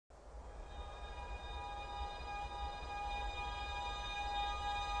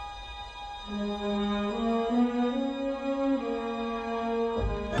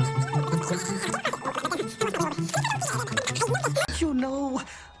You know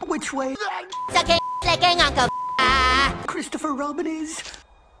which way Christopher Robin is?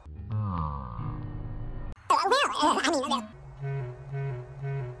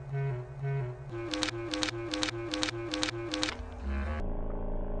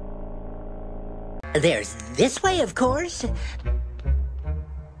 There's this way, of course.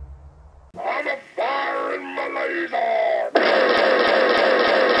 I'm a fire in my laser!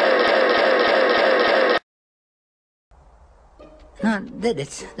 Not that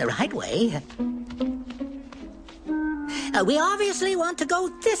it's the right way. We obviously want to go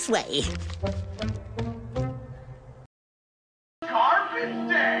this way. Carpet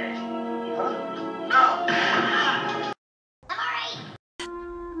day! Huh? No!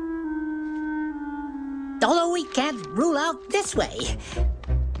 Although we can't rule out this way.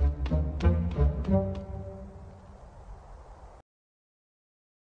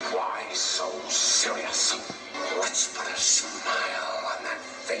 Why so serious? Let's put a smile on that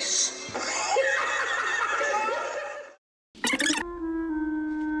face.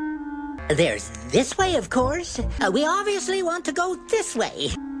 There's this way, of course. We obviously want to go this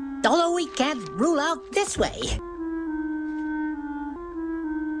way. Although we can't rule out this way.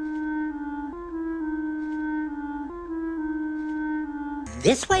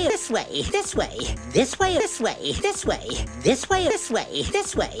 This way, this way, this way, this way, this way, this way, this way, this way,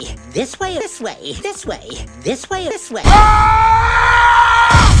 this way, this way, this way, this way, this way, this way.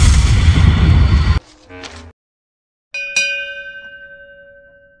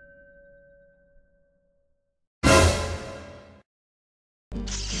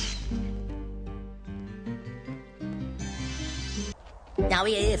 Now,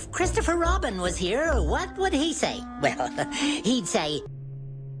 if Christopher Robin was here, what would he say? Well, he'd say,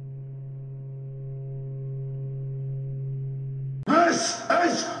 This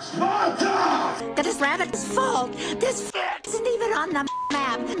is Sparta! that is Rabbit's fault. This isn't even on the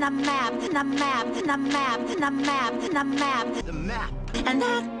map. The map. The map. The map. The map. The map. The map. And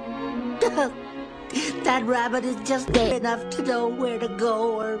that rabbit is just dead enough to know where to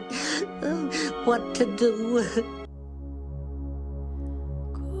go or what to do.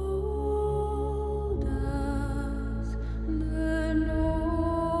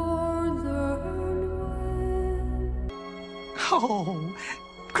 Oh,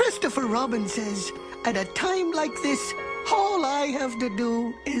 Christopher Robin says, at a time like this, all I have to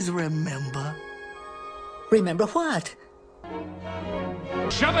do is remember. Remember what?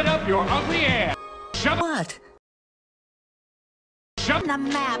 Shove it up your ugly ass! Shove it What? Shove The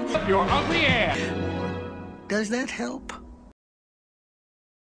map. up your ugly ass! Does that help?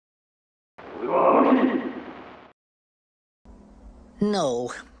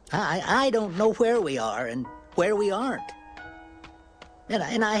 No, I don't know where we are and where we aren't.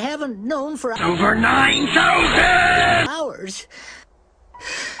 And I haven't known for Over 9,000! hours.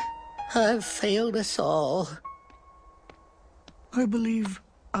 I've failed us all. I believe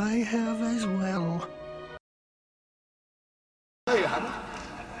I have as well. No, you haven't.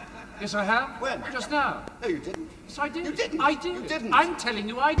 Yes, I have. When? Just now. No, you didn't. Yes, I did. You didn't. I did. You didn't. I'm telling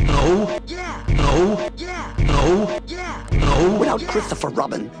you, I did. No. Yeah. No. Yeah. No. Yeah. No. Without Christopher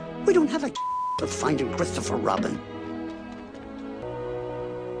Robin, we don't have a of finding Christopher Robin.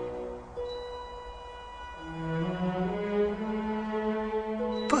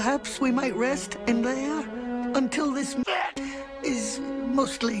 Perhaps we might rest in there until this is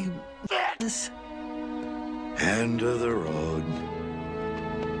mostly this. End of the road.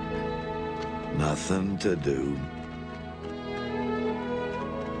 Nothing to do.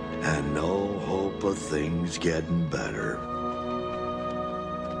 And no hope of things getting better.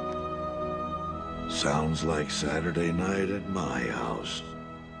 Sounds like Saturday night at my house.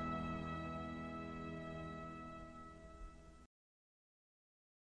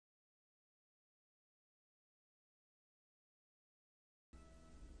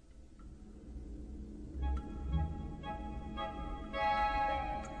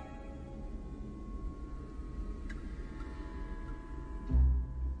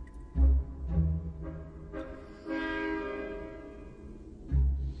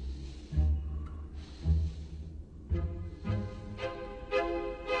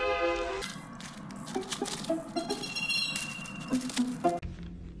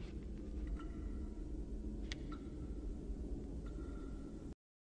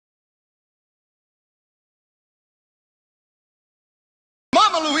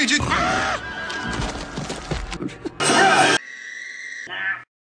 Mama Luigi!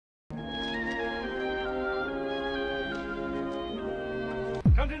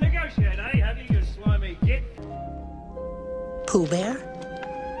 Come to negotiate, eh? Pooh Bear?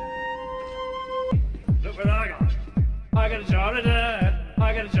 Look what I got. I got a jar of dirt.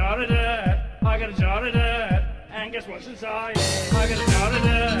 I got a jar of dirt. I got a jar of dirt. And guess what's inside? I got a jar of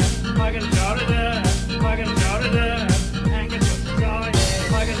dirt. I got a jar of dirt. I got a jar of dirt. And guess what's inside?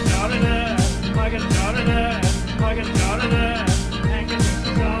 I got a jar of dirt. I got a jar of dirt. I got a jar of dirt. And guess what's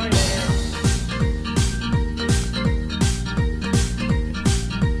inside?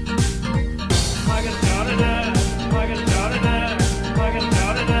 I got a jar of dirt. I got a jar of dirt. I got a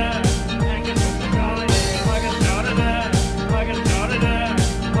jar of dirt. And guess what's inside? I got a jar of dirt. I got a jar of dirt.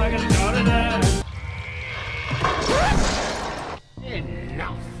 I got a jar of dirt.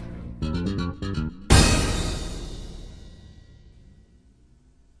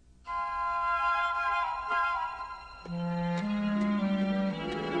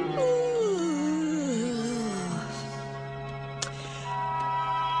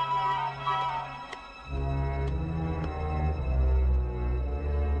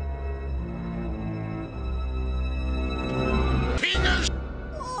 Enough.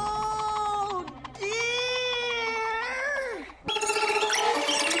 Oh, dear!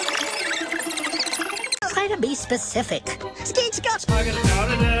 Try to be specific. Skeet Scott! I got a jar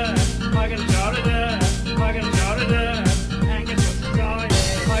of dirt. I got a jar of dirt. I got a jar of dirt. And guess what's inside?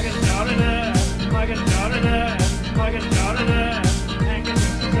 I got a jar of dirt. I got a jar of dirt. I got a jar of dirt. And guess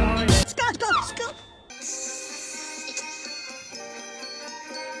what's inside? Scott, Scott, Scott!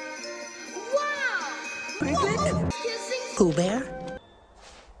 Franklin? Pooh Bear?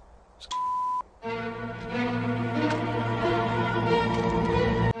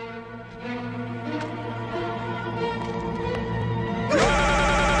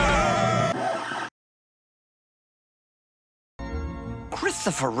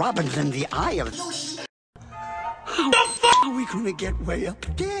 Christopher Robin's in the eye of... How are we gonna get way up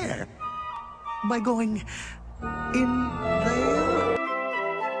there? By going in there?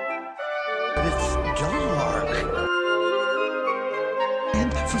 It's dark.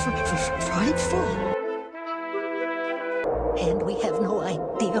 And frightful. And we have no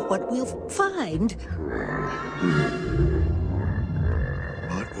idea what we'll find.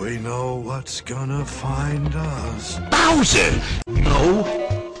 But we know what's gonna find us. Bowser! No,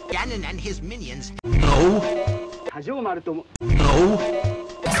 Ganon and his minions. no, No. no,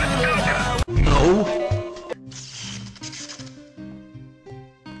 no.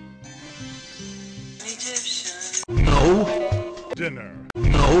 No, Dinner.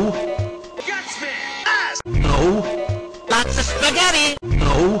 no, no, Lots of spaghetti!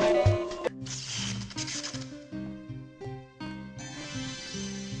 no,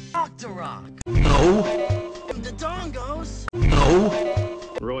 Rock. no, The dongos. no,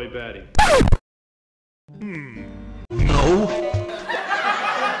 Roy Batty. no,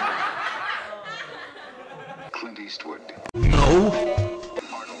 Clint Eastwood. no,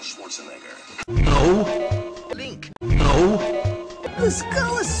 Arnold Schwarzenegger. no, Link. no. The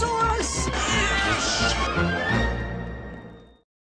Skull is so